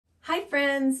Hi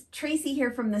friends, Tracy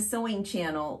here from the Sewing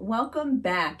Channel. Welcome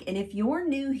back, and if you're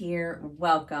new here,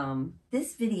 welcome.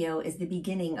 This video is the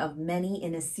beginning of many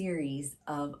in a series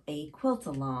of a quilt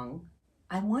along.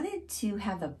 I wanted to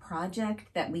have a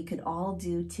project that we could all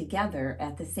do together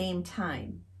at the same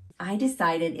time. I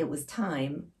decided it was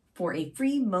time for a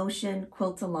free motion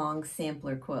quilt along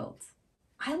sampler quilt.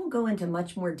 I will go into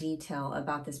much more detail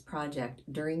about this project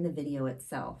during the video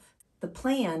itself. The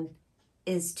plan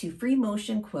is to free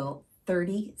motion quilt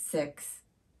 36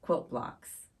 quilt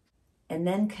blocks and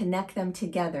then connect them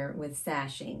together with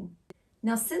sashing.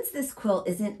 Now, since this quilt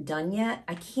isn't done yet,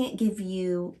 I can't give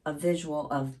you a visual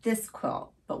of this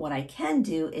quilt, but what I can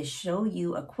do is show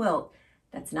you a quilt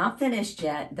that's not finished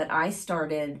yet that I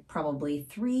started probably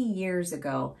 3 years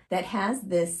ago that has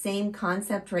this same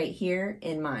concept right here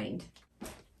in mind.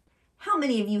 How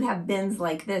many of you have bins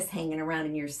like this hanging around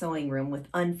in your sewing room with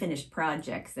unfinished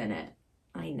projects in it?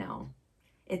 I know,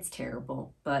 it's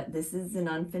terrible, but this is an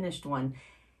unfinished one.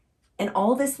 And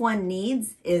all this one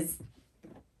needs is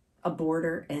a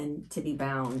border and to be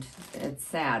bound. It's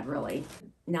sad, really.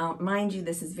 Now, mind you,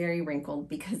 this is very wrinkled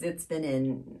because it's been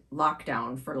in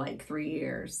lockdown for like 3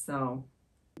 years. So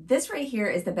this right here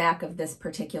is the back of this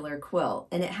particular quilt,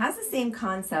 and it has the same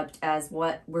concept as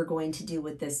what we're going to do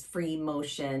with this free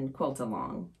motion quilt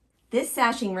along. This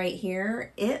sashing right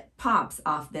here, it pops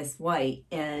off this white,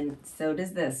 and so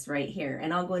does this right here.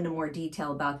 And I'll go into more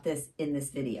detail about this in this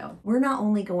video. We're not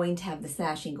only going to have the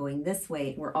sashing going this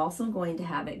way, we're also going to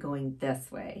have it going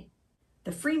this way.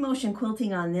 The free motion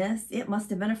quilting on this, it must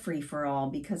have been a free-for-all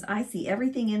because I see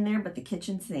everything in there but the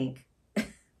kitchen sink.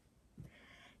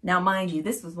 Now, mind you,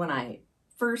 this was when I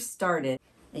first started,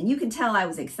 and you can tell I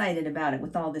was excited about it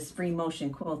with all this free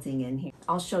motion quilting in here.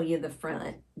 I'll show you the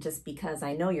front just because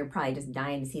I know you're probably just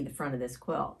dying to see the front of this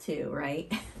quilt too,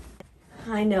 right?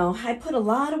 I know, I put a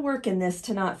lot of work in this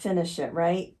to not finish it,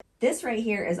 right? This right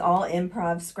here is all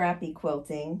improv scrappy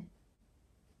quilting.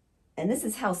 And this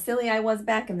is how silly I was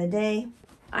back in the day.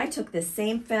 I took this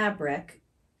same fabric,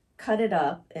 cut it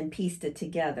up, and pieced it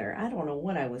together. I don't know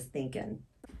what I was thinking.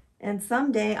 And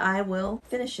someday I will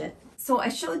finish it. So I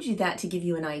showed you that to give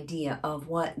you an idea of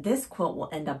what this quilt will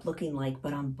end up looking like,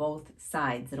 but on both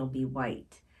sides it'll be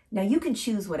white. Now you can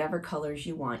choose whatever colors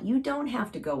you want. You don't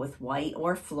have to go with white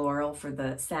or floral for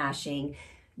the sashing.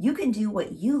 You can do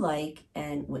what you like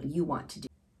and what you want to do.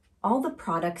 All the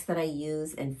products that I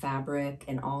use and fabric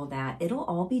and all that, it'll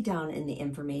all be down in the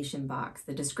information box,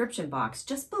 the description box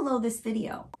just below this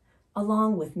video,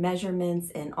 along with measurements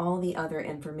and all the other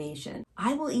information.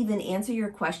 I will even answer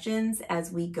your questions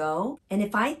as we go. And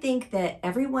if I think that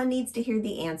everyone needs to hear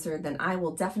the answer, then I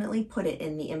will definitely put it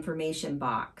in the information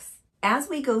box. As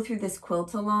we go through this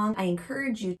quilt along, I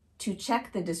encourage you to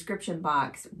check the description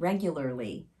box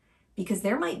regularly because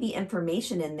there might be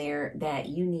information in there that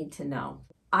you need to know.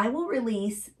 I will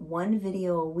release 1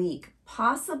 video a week,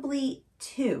 possibly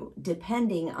 2,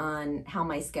 depending on how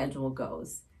my schedule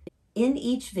goes. In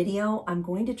each video, I'm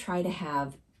going to try to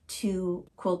have 2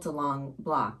 quilt along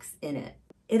blocks in it.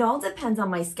 It all depends on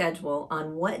my schedule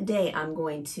on what day I'm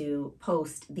going to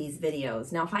post these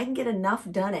videos. Now, if I can get enough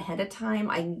done ahead of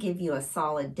time, I can give you a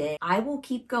solid day. I will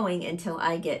keep going until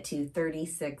I get to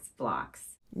 36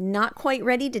 blocks. Not quite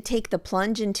ready to take the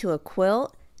plunge into a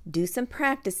quilt? Do some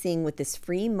practicing with this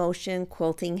free motion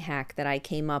quilting hack that I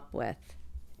came up with.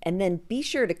 And then be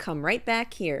sure to come right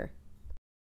back here.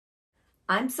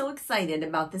 I'm so excited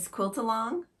about this quilt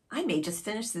along. I may just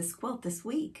finish this quilt this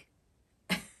week.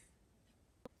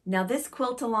 Now this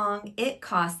quilt along, it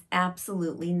costs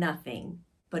absolutely nothing,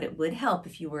 but it would help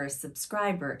if you were a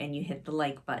subscriber and you hit the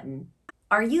like button.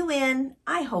 Are you in?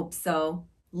 I hope so.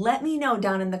 Let me know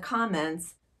down in the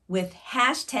comments with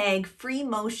hashtag free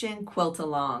motion quilt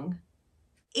along.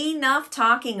 Enough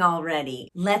talking already.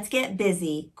 Let's get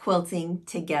busy quilting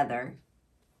together.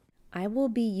 I will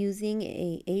be using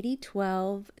a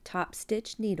 8012 top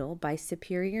stitch needle by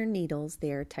Superior Needles.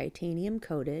 They are titanium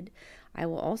coated. I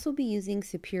will also be using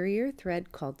Superior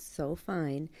thread called So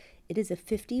Fine. It is a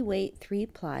 50 weight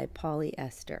 3-ply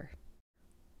polyester.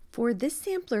 For this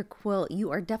sampler quilt,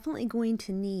 you are definitely going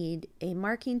to need a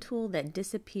marking tool that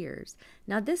disappears.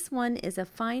 Now this one is a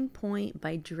Fine Point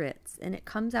by Dritz, and it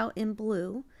comes out in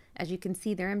blue. As you can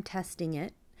see there, I'm testing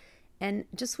it. And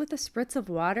just with a spritz of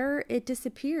water, it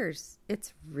disappears.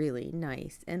 It's really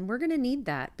nice. And we're going to need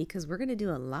that because we're going to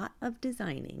do a lot of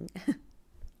designing.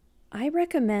 I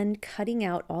recommend cutting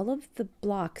out all of the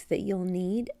blocks that you'll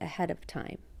need ahead of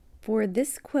time. For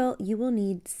this quilt, you will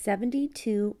need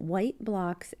 72 white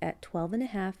blocks at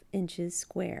 12.5 inches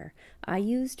square. I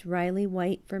used Riley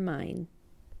white for mine.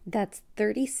 That's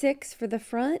 36 for the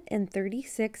front and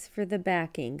 36 for the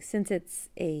backing, since it's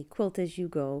a quilt as you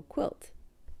go quilt.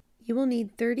 You will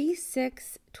need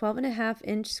 36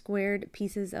 12.5-inch squared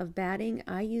pieces of batting.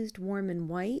 I used warm and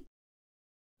white.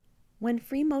 When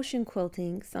free motion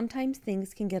quilting, sometimes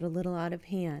things can get a little out of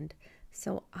hand,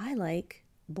 so I like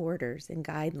borders and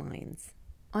guidelines.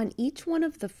 On each one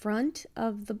of the front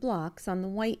of the blocks on the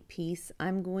white piece,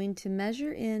 I'm going to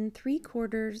measure in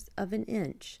 3/4 of an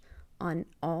inch on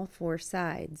all 4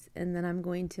 sides, and then I'm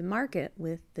going to mark it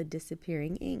with the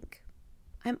disappearing ink.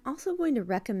 I'm also going to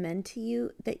recommend to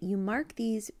you that you mark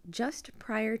these just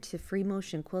prior to free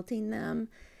motion quilting them,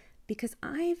 because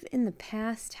I've in the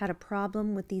past had a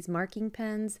problem with these marking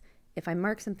pens if I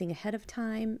mark something ahead of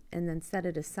time and then set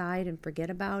it aside and forget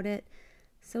about it.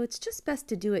 So it's just best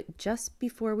to do it just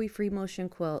before we free motion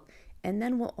quilt, and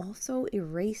then we'll also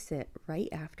erase it right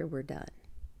after we're done.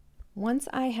 Once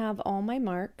I have all my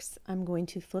marks, I'm going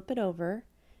to flip it over,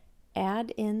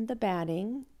 add in the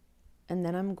batting, and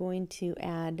then I'm going to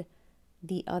add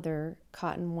the other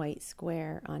cotton white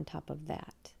square on top of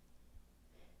that.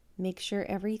 Make sure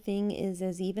everything is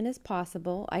as even as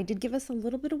possible. I did give us a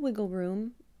little bit of wiggle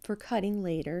room for cutting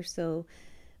later,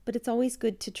 but it's always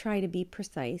good to try to be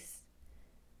precise.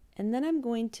 And then I'm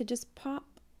going to just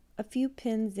pop a few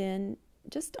pins in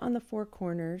just on the 4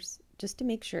 corners, just to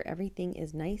make sure everything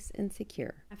is nice and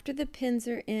secure. After the pins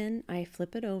are in, I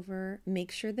flip it over,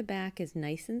 make sure the back is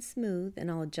nice and smooth, and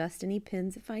I'll adjust any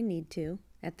pins if I need to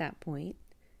at that point.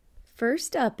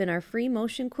 First up in our free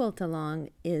motion quilt along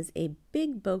is a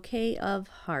big bouquet of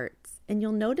hearts, and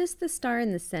you'll notice the star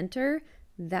in the center.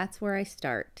 That's where I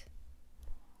start.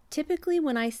 Typically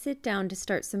when I sit down to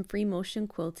start some free motion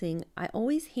quilting, I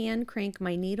always hand crank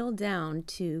my needle down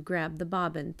to grab the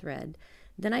bobbin thread.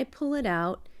 Then I pull it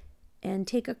out and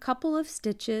take a couple of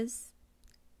stitches,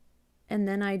 and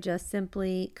then I just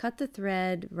simply cut the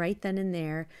thread right then and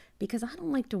there, because I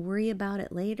don't like to worry about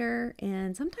it later,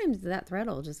 and sometimes that thread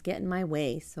will just get in my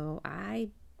way, so I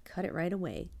cut it right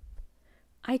away.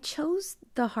 I chose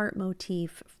the heart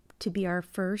motif to be our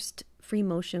first free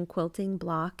motion quilting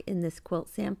block in this quilt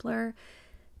sampler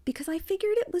because I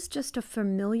figured it was just a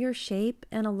familiar shape,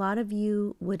 and a lot of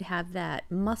you would have that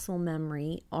muscle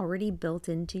memory already built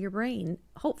into your brain,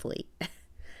 hopefully.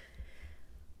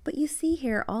 But you see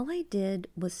here, all I did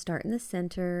was start in the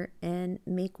center and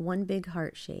make one big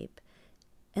heart shape.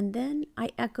 And then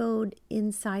I echoed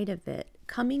inside of it,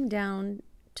 coming down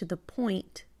to the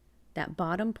point, that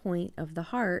bottom point of the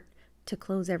heart, to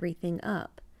close everything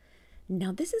up.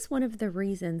 Now this is one of the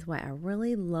reasons why I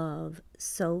really love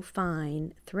So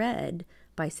Fine thread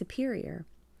by Superior.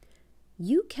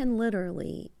 You can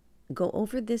literally go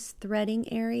over this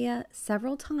threading area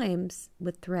several times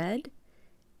with thread,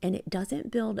 and it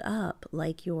doesn't build up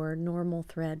like your normal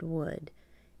thread would.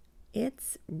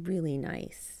 It's really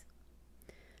nice.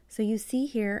 So you see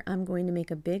here, I'm going to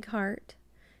make a big heart,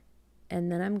 and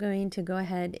then I'm going to go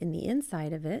ahead in the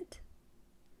inside of it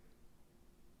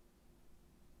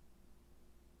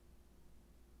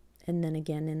and then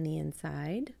again in the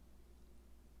inside.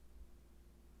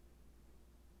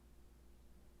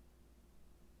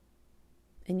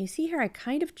 And you see here, I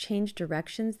kind of changed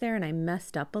directions there and I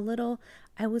messed up a little.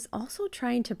 I was also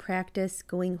trying to practice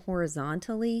going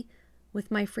horizontally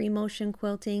with my free motion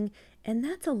quilting, and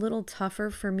that's a little tougher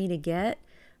for me to get,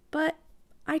 but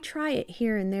I try it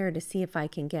here and there to see if I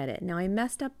can get it. Now I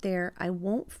messed up there. I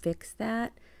won't fix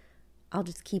that. I'll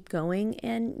just keep going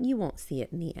and you won't see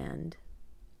it in the end.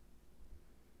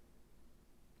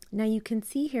 Now you can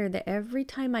see here that every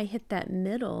time I hit that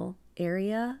middle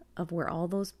area of where all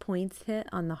those points hit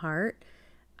on the heart,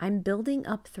 I'm building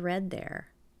up thread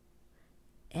there,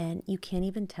 and you can't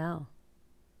even tell.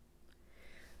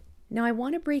 Now I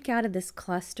want to break out of this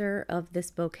cluster of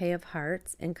this bouquet of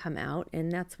hearts and come out,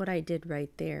 and that's what I did right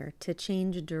there to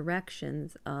change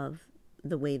directions of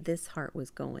the way this heart was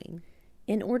going.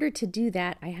 In order to do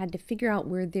that, I had to figure out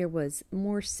where there was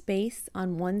more space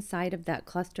on one side of that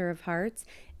cluster of hearts,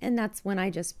 and that's when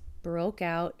I just broke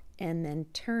out and then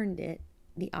turned it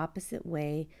the opposite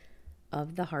way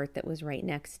of the heart that was right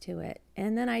next to it.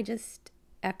 And then I just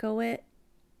echo it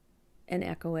and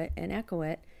echo it and echo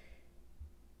it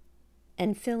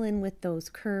and fill in with those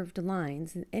curved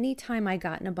lines. And anytime I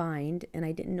got in a bind and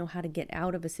I didn't know how to get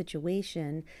out of a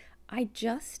situation, I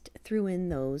just threw in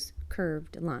those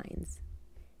curved lines.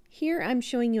 Here I'm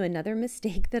showing you another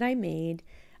mistake that I made.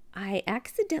 I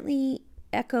accidentally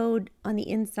echoed on the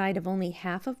inside of only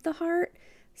half of the heart.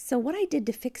 So what I did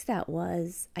to fix that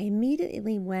was I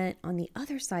immediately went on the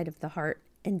other side of the heart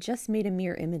and just made a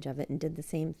mirror image of it and did the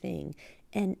same thing.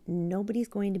 And nobody's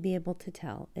going to be able to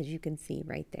tell, as you can see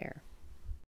right there.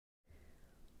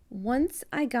 Once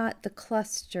I got the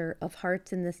cluster of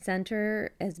hearts in the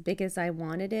center as big as I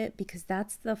wanted it, because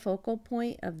that's the focal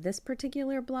point of this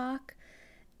particular block,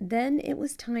 then it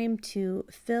was time to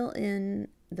fill in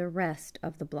the rest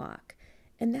of the block.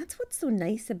 And that's what's so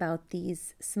nice about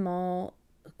these small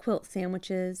quilt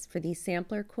sandwiches for these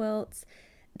sampler quilts.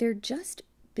 They're just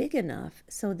big enough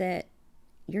so that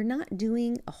you're not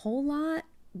doing a whole lot,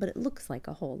 but it looks like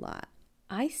a whole lot.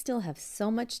 I still have so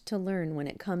much to learn when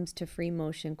it comes to free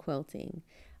motion quilting.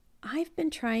 I've been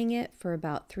trying it for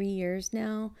about 3 years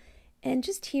now, and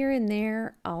just here and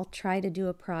there I'll try to do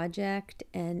a project,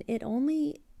 and it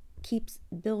only keeps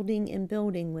building and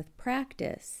building with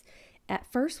practice.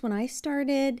 At first, when I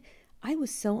started, I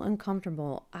was so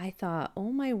uncomfortable. I thought,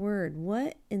 oh my word,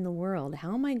 what in the world?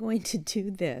 How am I going to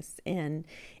do this? And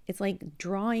it's like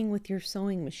drawing with your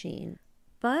sewing machine.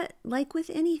 But like with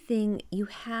anything, you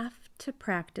have to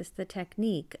practice the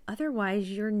technique.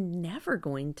 Otherwise, you're never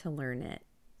going to learn it.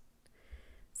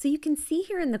 So you can see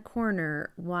here in the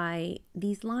corner why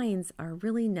these lines are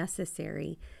really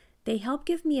necessary. They help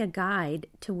give me a guide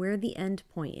to where the end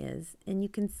point is. And you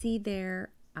can see there,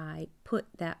 I put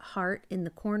that heart in the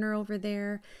corner over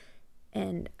there,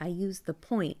 and I use the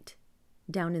point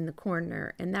down in the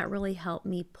corner, and that really helped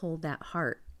me pull that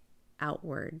heart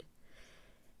outward.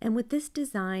 And with this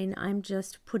design, I'm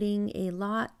just putting a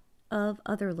lot of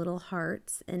other little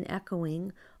hearts and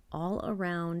echoing all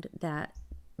around that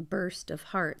burst of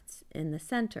hearts in the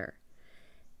center.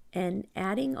 And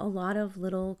adding a lot of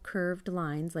little curved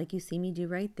lines like you see me do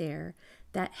right there,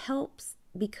 that helps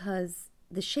because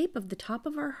the shape of the top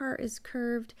of our heart is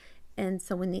curved, and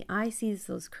so when the eye sees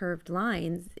those curved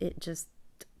lines, it just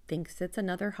thinks it's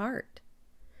another heart.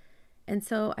 And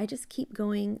so I just keep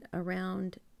going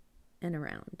around and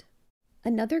around.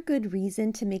 Another good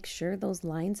reason to make sure those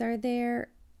lines are there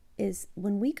is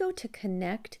when we go to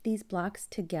connect these blocks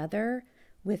together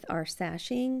with our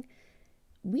sashing,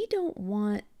 we don't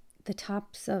want the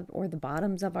tops of or the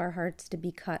bottoms of our hearts to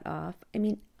be cut off. I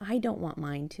mean, I don't want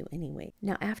mine to anyway.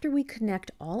 Now, after we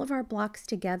connect all of our blocks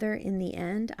together in the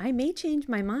end, I may change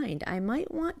my mind. I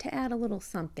might want to add a little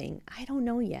something. I don't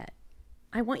know yet.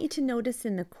 I want you to notice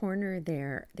in the corner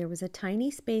there was a tiny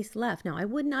space left. Now, I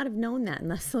would not have known that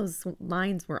unless those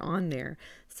lines were on there.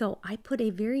 So I put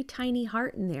a very tiny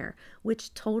heart in there,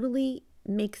 which totally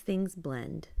makes things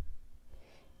blend.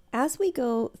 As we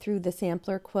go through the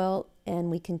sampler quilt and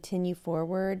we continue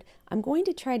forward, I'm going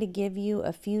to try to give you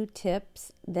a few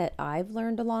tips that I've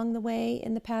learned along the way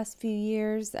in the past few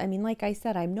years. I mean, like I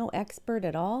said, I'm no expert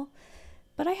at all,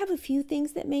 but I have a few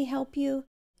things that may help you.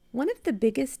 One of the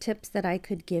biggest tips that I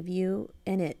could give you,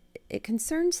 and it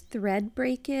concerns thread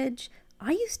breakage.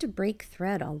 I used to break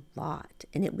thread a lot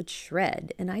and it would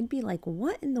shred, and I'd be like,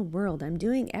 what in the world? I'm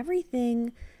doing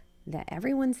everything that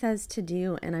everyone says to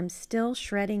do and I'm still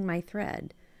shredding my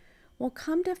thread. Well,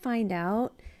 come to find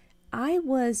out, I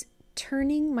was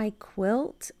turning my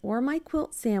quilt or my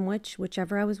quilt sandwich,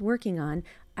 whichever I was working on,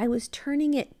 I was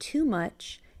turning it too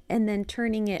much and then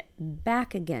turning it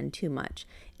back again too much.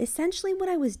 Essentially what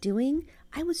I was doing,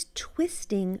 I was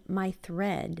twisting my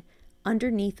thread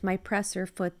underneath my presser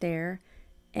foot there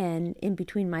and in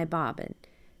between my bobbin.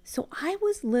 So I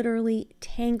was literally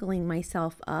tangling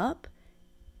myself up,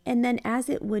 and then as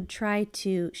it would try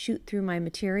to shoot through my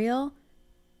material,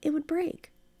 it would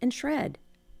break and shred.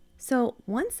 So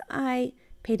once I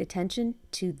paid attention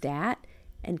to that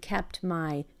and kept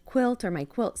my quilt or my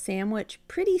quilt sandwich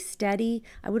pretty steady,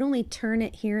 I would only turn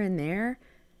it here and there,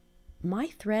 my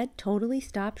thread totally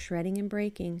stopped shredding and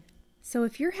breaking. So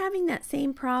if you're having that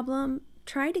same problem,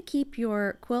 try to keep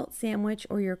your quilt sandwich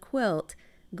or your quilt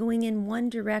going in one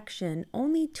direction,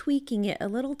 only tweaking it a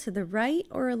little to the right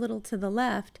or a little to the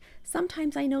left.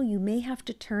 Sometimes I know you may have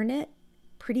to turn it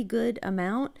pretty good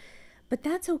amount, but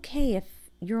that's okay if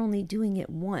you're only doing it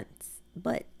once.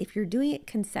 But if you're doing it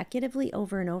consecutively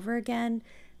over and over again,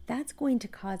 that's going to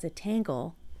cause a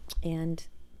tangle and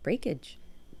breakage.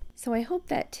 So I hope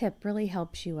that tip really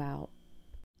helps you out.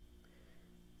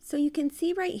 So you can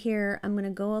see right here, I'm going to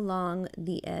go along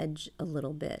the edge a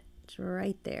little bit,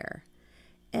 right there.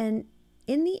 And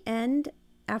in the end,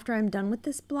 after I'm done with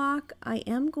this block, I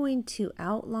am going to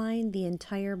outline the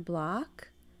entire block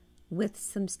with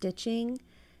some stitching.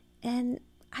 And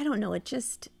I don't know, it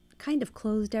just kind of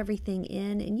closed everything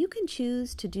in, and you can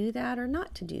choose to do that or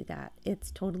not to do that.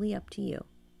 It's totally up to you.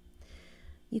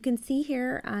 You can see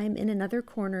here I'm in another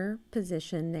corner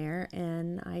position there,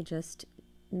 and I just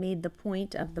made the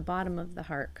point of the bottom of the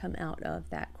heart come out of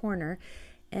that corner,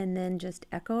 and then just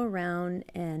echo around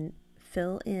and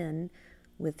fill in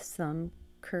with some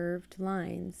curved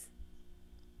lines.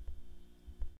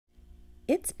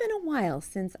 It's been a while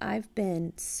since I've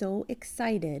been so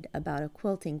excited about a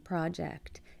quilting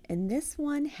project, and this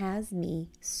one has me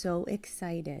so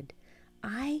excited.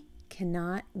 I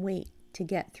cannot wait to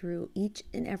get through each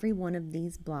and every one of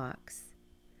these blocks.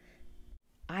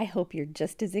 I hope you're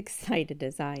just as excited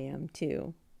as I am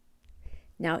too.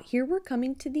 Now here we're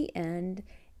coming to the end,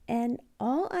 and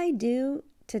all I do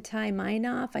to tie mine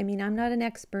off, I mean, I'm not an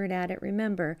expert at it,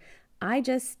 remember, I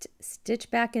just stitch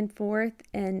back and forth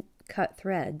and cut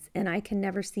threads, and I can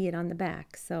never see it on the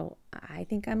back, so I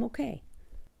think I'm okay.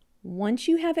 Once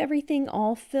you have everything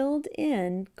all filled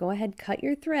in, go ahead, cut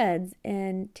your threads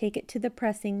and take it to the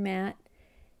pressing mat.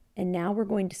 And now we're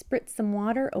going to spritz some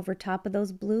water over top of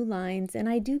those blue lines, and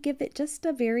I do give it just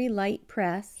a very light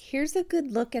press. Here's a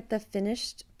good look at the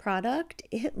finished product.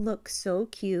 It looks so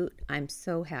cute. I'm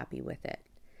so happy with it.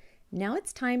 Now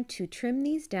it's time to trim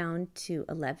these down to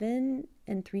 11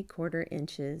 3/4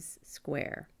 inches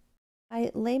square. I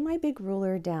lay my big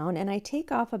ruler down and I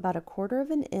take off about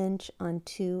 1/4 inch on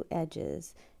 2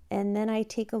 edges. And then I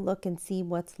take a look and see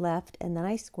what's left, and then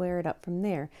I square it up from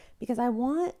there because I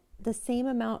want the same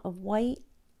amount of white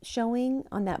showing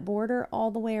on that border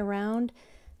all the way around.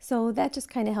 So that just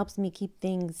kind of helps me keep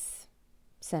things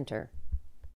center.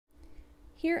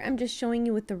 Here I'm just showing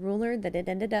you with the ruler that it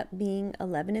ended up being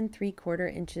 11 3/4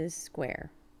 inches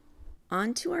square.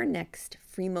 On to our next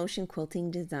free motion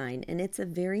quilting design, and it's a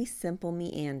very simple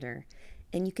meander.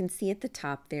 And you can see at the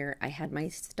top there I had my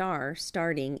star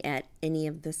starting at any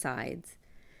of the sides.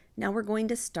 Now we're going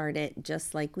to start it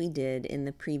just like we did in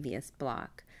the previous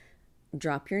block.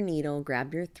 Drop your needle,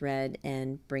 grab your thread,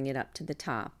 and bring it up to the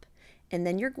top. And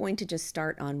then you're going to just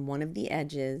start on one of the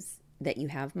edges that you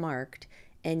have marked,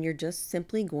 and you're just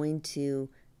simply going to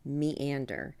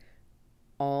meander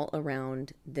all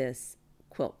around this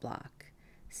quilt block,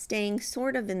 staying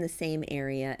sort of in the same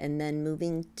area and then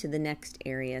moving to the next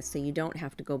area so you don't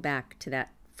have to go back to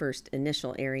that first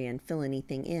initial area and fill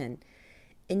anything in.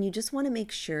 And you just want to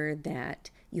make sure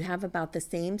that you have about the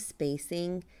same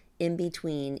spacing in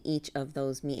between each of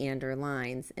those meander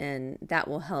lines, and that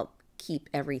will help keep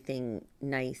everything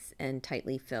nice and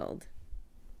tightly filled.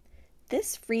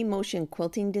 This free motion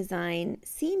quilting design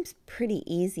seems pretty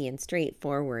easy and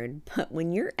straightforward, but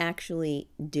when you're actually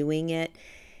doing it,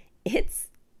 it's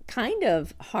kind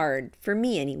of hard, for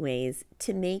me anyways,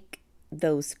 to make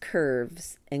those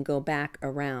curves and go back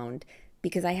around,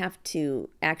 because I have to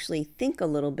actually think a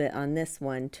little bit on this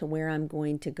one to where I'm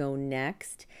going to go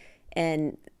next.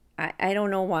 And I don't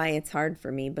know why it's hard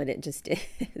for me, but it just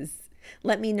is.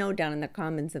 Let me know down in the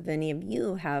comments if any of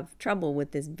you have trouble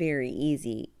with this very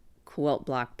easy quilt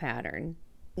block pattern.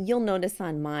 You'll notice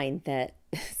on mine that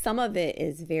some of it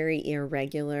is very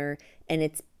irregular, and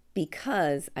it's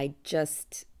because I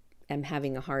just am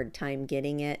having a hard time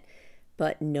getting it.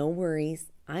 But no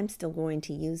worries, I'm still going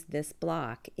to use this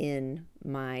block in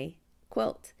my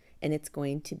quilt, and it's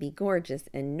going to be gorgeous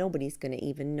and nobody's going to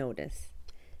even notice.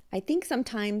 I think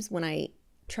sometimes when I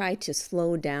try to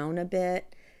slow down a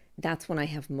bit, that's when I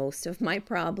have most of my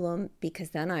problem,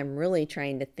 because then I'm really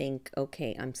trying to think,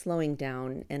 okay, I'm slowing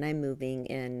down and I'm moving,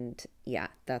 and yeah,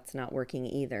 that's not working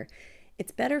either.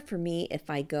 It's better for me if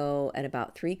I go at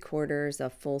about 3/4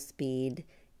 of full speed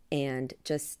and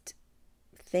just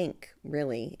think,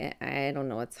 really. I don't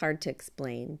know, it's hard to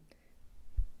explain.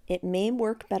 It may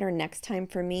work better next time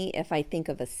for me if I think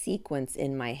of a sequence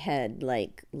in my head,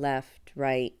 like left,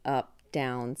 right, up,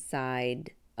 down,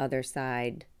 side, other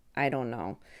side. I don't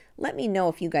know. Let me know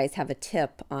if you guys have a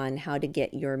tip on how to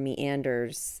get your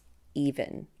meanders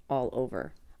even all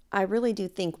over. I really do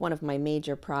think one of my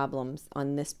major problems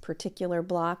on this particular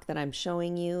block that I'm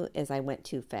showing you is I went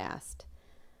too fast.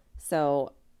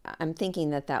 So I'm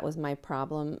thinking that that was my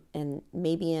problem, and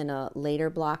maybe in a later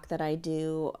block that I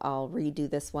do, I'll redo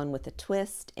this one with a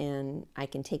twist and I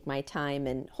can take my time,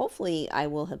 and hopefully I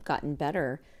will have gotten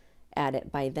better at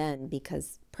it by then,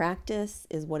 because practice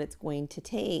is what it's going to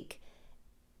take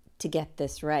to get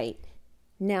this right.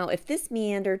 Now, if this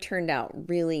meander turned out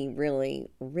really,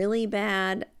 really, really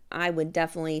bad, I would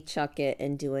definitely chuck it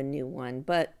and do a new one,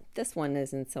 but this one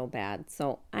isn't so bad.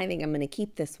 So I think I'm going to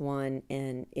keep this one,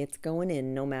 and it's going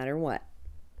in no matter what.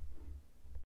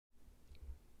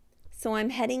 So I'm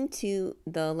heading to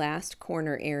the last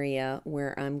corner area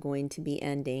where I'm going to be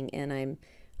ending, and I'm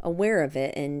aware of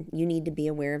it, and you need to be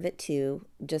aware of it too.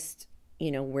 Just,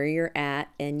 you know, where you're at,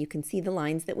 and you can see the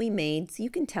lines that we made, so you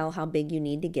can tell how big you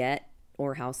need to get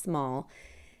or how small.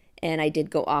 And I did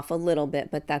go off a little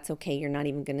bit, but that's okay. You're not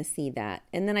even going to see that.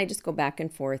 And then I just go back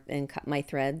and forth and cut my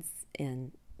threads.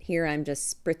 And here I'm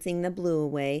just spritzing the blue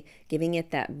away, giving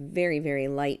it that very, very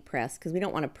light press, because we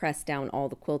don't want to press down all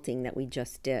the quilting that we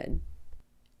just did.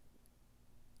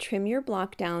 Trim your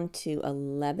block down to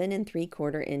 11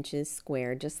 3/4 inches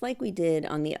square, just like we did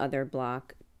on the other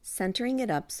block, centering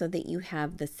it up so that you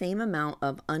have the same amount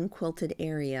of unquilted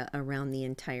area around the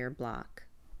entire block.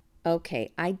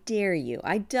 Okay, I dare you,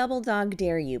 I double dog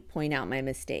dare you, point out my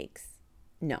mistakes.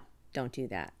 No, don't do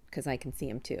that, because I can see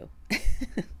them too.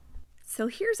 So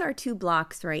here's our two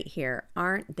blocks right here.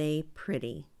 Aren't they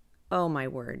pretty? Oh my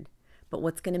word. But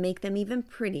what's going to make them even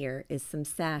prettier is some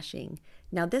sashing.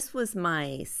 Now this was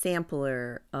my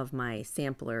sampler of my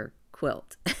sampler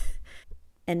quilt.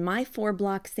 And my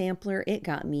 4-block sampler, it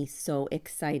got me so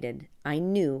excited. I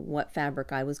knew what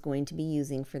fabric I was going to be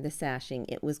using for the sashing.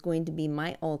 It was going to be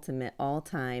my ultimate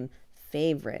all-time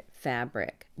favorite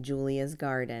fabric, Julia's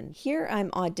Garden. Here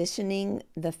I'm auditioning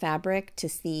the fabric to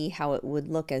see how it would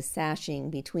look as sashing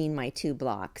between my 2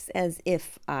 blocks, as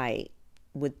if I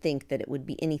would think that it would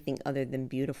be anything other than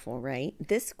beautiful, right?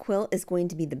 This quilt is going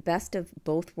to be the best of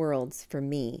both worlds for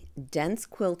me. Dense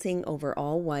quilting over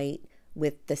all white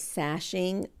with the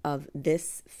sashing of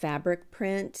this fabric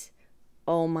print.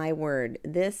 Oh my word,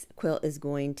 this quilt is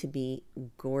going to be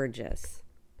gorgeous.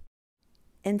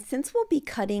 And since we'll be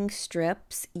cutting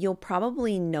strips, you'll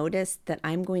probably notice that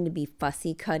I'm going to be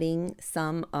fussy cutting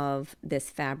some of this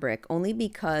fabric, only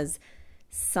because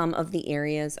some of the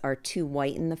areas are too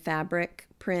white in the fabric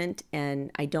print,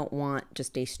 and I don't want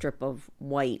just a strip of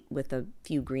white with a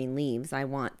few green leaves. I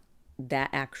want that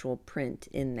actual print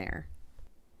in there.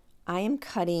 I am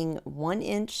cutting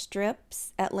 1-inch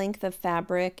strips at length of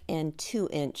fabric and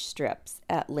 2-inch strips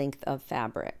at length of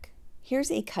fabric.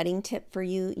 Here's a cutting tip for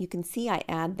you. You can see I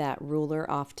add that ruler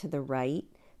off to the right,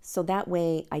 so that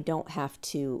way I don't have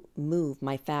to move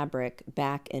my fabric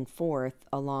back and forth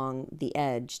along the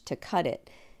edge to cut it.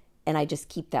 And I just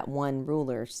keep that one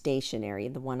ruler stationary,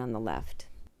 the one on the left.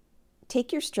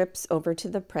 Take your strips over to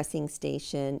the pressing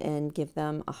station and give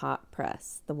them a hot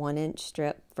press. The 1-inch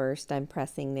strip first, I'm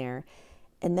pressing there.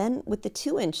 And then with the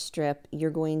 2-inch strip,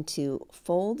 you're going to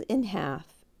fold in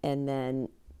half and then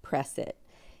press it,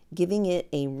 giving it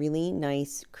a really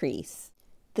nice crease.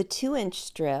 The 2-inch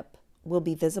strip will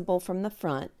be visible from the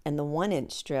front and the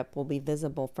 1-inch strip will be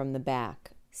visible from the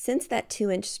back. Since that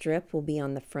 2-inch strip will be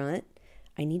on the front,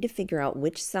 I need to figure out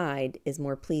which side is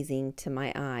more pleasing to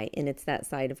my eye, and it's that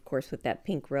side, of course, with that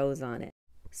pink rose on it.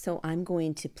 So I'm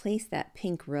going to place that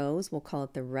pink rose, we'll call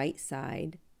it the right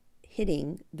side,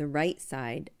 hitting the right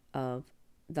side of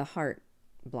the heart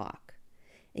block.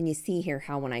 And you see here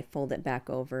how when I fold it back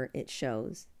over, it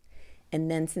shows. And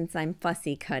then since I'm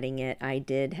fussy cutting it, I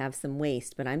did have some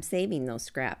waste, but I'm saving those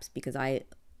scraps because I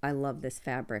love this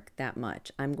fabric that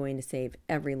much. I'm going to save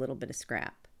every little bit of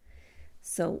scrap.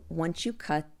 So once you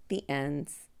cut the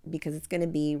ends, because it's going to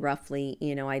be roughly,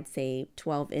 I'd say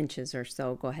 12 inches or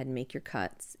so, go ahead and make your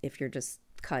cuts. If you're just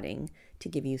cutting to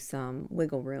give you some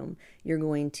wiggle room, you're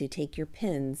going to take your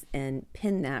pins and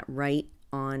pin that right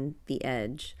on the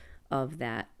edge of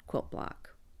that quilt block.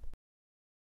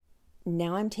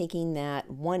 Now I'm taking that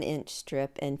 1-inch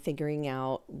strip and figuring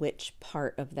out which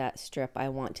part of that strip I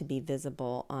want to be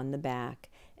visible on the back,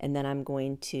 and then I'm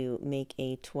going to make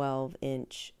a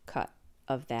 12-inch cut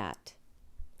of that.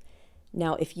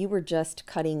 Now if you were just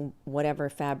cutting whatever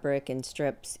fabric and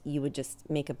strips, you would just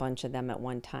make a bunch of them at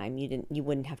one time. You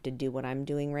wouldn't have to do what I'm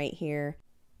doing right here.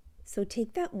 So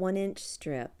take that 1-inch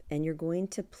strip and you're going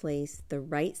to place the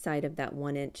right side of that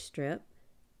 1-inch strip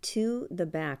to the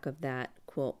back of that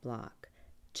quilt block,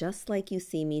 just like you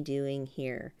see me doing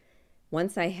here.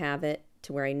 Once I have it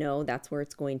to where I know that's where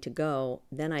it's going to go,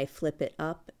 then I flip it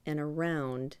up and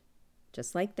around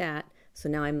just like that. So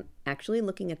now I'm actually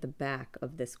looking at the back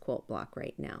of this quilt block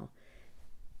right now.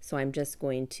 So I'm just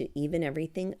going to even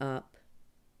everything up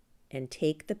and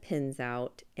take the pins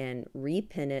out and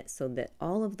repin it so that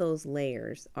all of those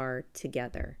layers are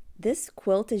together. This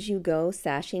quilt as you go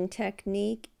sashing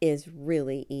technique is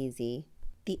really easy.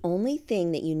 The only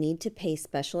thing that you need to pay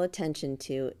special attention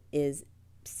to is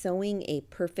sewing a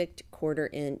perfect 1/4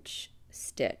 inch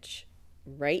stitch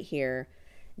right here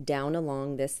down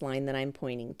along this line that I'm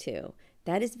pointing to.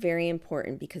 That is very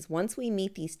important because once we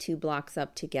meet these 2 blocks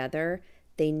up together,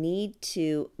 they need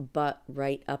to butt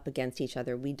right up against each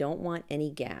other. We don't want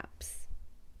any gaps.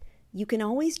 You can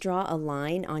always draw a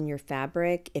line on your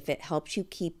fabric if it helps you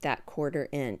keep that 1/4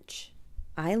 inch.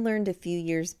 I learned a few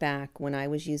years back when I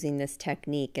was using this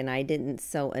technique and I didn't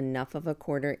sew enough of a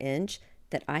 1/4 inch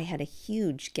that I had a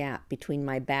huge gap between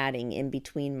my batting in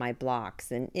between my blocks,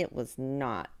 and it was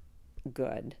not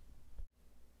good.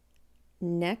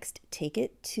 Next, take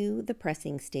it to the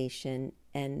pressing station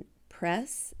and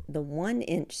press the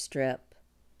 1-inch strip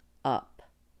up.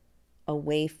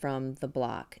 away from the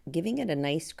block, giving it a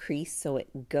nice crease so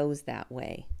it goes that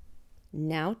way.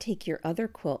 Now take your other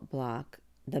quilt block,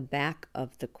 the back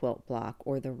of the quilt block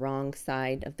or the wrong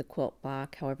side of the quilt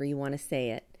block, however you want to say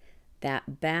it.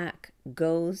 That back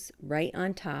goes right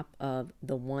on top of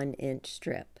the 1-inch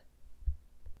strip.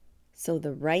 So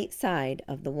the right side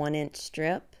of the 1-inch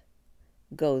strip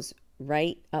goes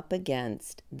right up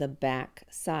against the back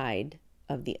side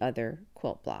of the other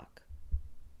quilt block.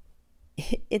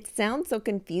 It sounds so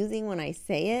confusing when I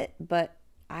say it, but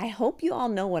I hope you all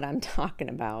know what I'm talking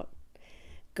about.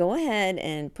 Go ahead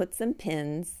and put some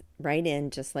pins right in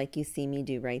just like you see me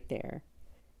do right there.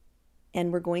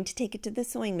 And we're going to take it to the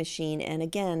sewing machine and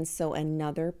again sew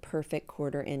another perfect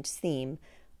 1/4-inch seam.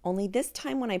 Only this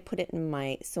time when I put it in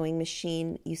my sewing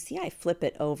machine, you see I flip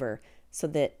it over so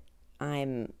that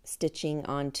I'm stitching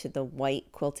onto the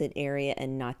white quilted area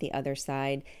and not the other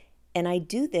side. And I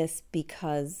do this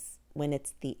because when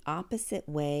it's the opposite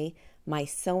way, my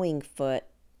sewing foot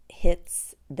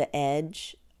hits the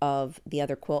edge of the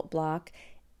other quilt block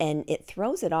and it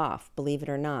throws it off, believe it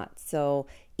or not. So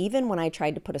even when I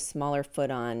tried to put a smaller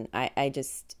foot on, I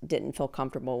just didn't feel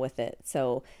comfortable with it.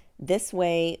 So this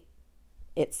way,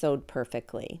 it sewed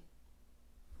perfectly.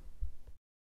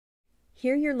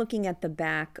 Here you're looking at the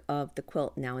back of the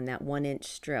quilt now in that 1-inch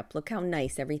strip. Look how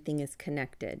nice everything is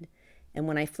connected. And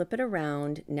when I flip it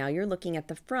around, now you're looking at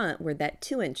the front where that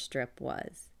 2-inch strip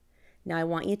was. Now I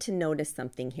want you to notice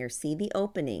something here. See the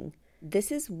opening?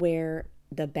 This is where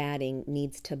the batting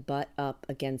needs to butt up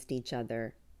against each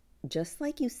other, just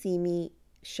like you see me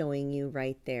showing you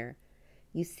right there.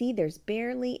 You see there's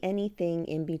barely anything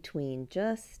in between,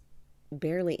 just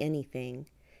barely anything,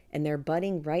 and they're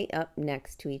butting right up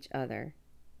next to each other.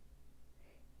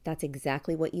 That's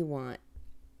exactly what you want.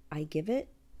 I give it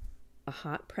a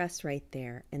hot press right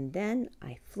there, and then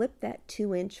I flip that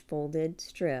 2-inch folded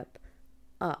strip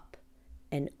up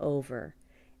and over,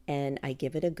 and I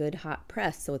give it a good hot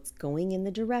press so it's going in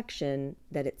the direction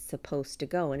that it's supposed to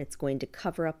go, and it's going to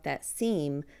cover up that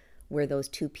seam where those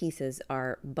two pieces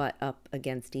are butt up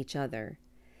against each other.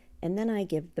 And then I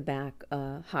give the back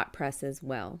a hot press as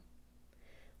well.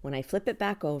 When I flip it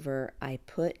back over, I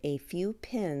put a few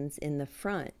pins in the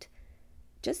front,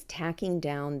 just tacking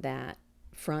down that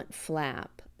front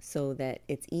flap so that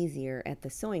it's easier at the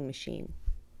sewing machine.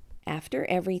 After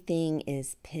everything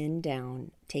is pinned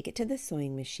down, take it to the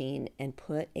sewing machine and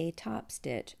put a top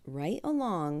stitch right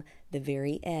along the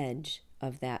very edge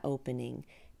of that opening.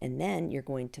 And then you're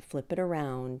going to flip it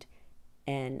around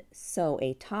and sew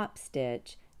a top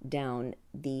stitch down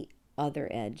the other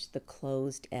edge, the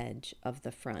closed edge of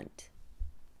the front.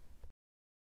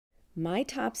 My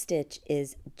top stitch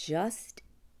is just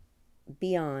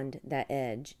beyond that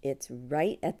edge. It's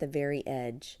right at the very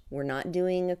edge. We're not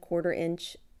doing a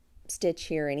 1/4-inch stitch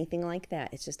here or anything like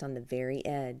that. It's just on the very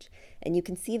edge. And you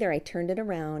can see there I turned it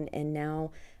around and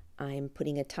now I'm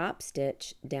putting a top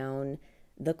stitch down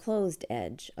the closed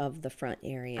edge of the front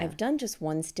area. I've done just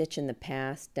one stitch in the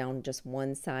past down just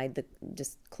one side,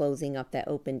 just closing up that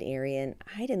opened area, and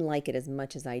I didn't like it as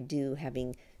much as I do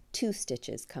having 2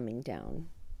 stitches coming down.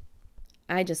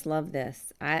 I just love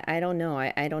this. I don't know.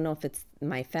 I don't know if it's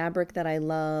my fabric that I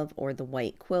love or the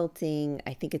white quilting.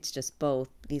 I think it's just both.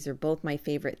 These are both my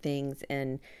favorite things,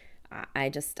 and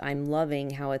I'm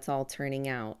loving how it's all turning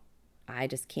out. I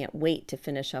just can't wait to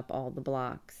finish up all the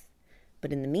blocks.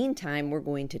 But in the meantime, we're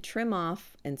going to trim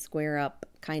off and square up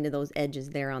kind of those edges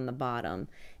there on the bottom.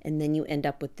 And then you end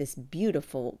up with this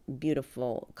beautiful,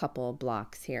 beautiful couple of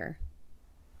blocks here.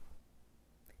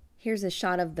 Here's a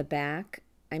shot of the back.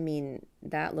 I mean,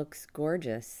 that looks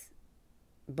gorgeous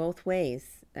both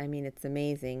ways. I mean, it's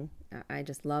amazing. I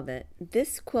just love it.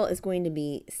 This quilt is going to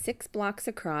be 6 blocks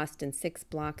across and 6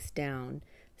 blocks down.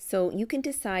 So you can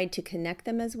decide to connect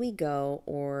them as we go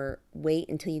or wait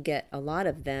until you get a lot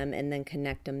of them and then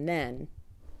connect them then.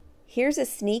 Here's a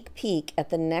sneak peek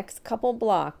at the next couple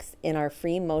blocks in our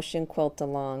free motion quilt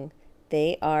along.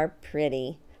 They are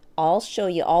pretty. I'll show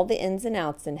you all the ins and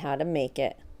outs and how to make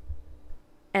it.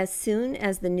 As soon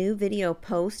as the new video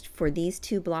posts for these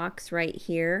 2 blocks right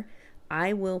here,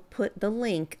 I will put the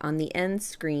link on the end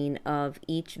screen of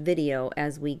each video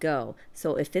as we go.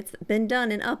 So if it's been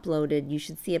done and uploaded, you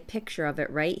should see a picture of it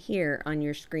right here on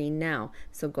your screen now.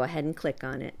 So go ahead and click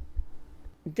on it.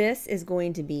 This is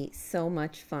going to be so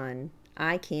much fun.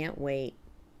 I can't wait.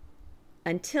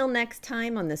 Until next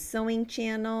time on the Sewing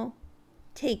Channel,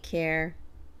 take care.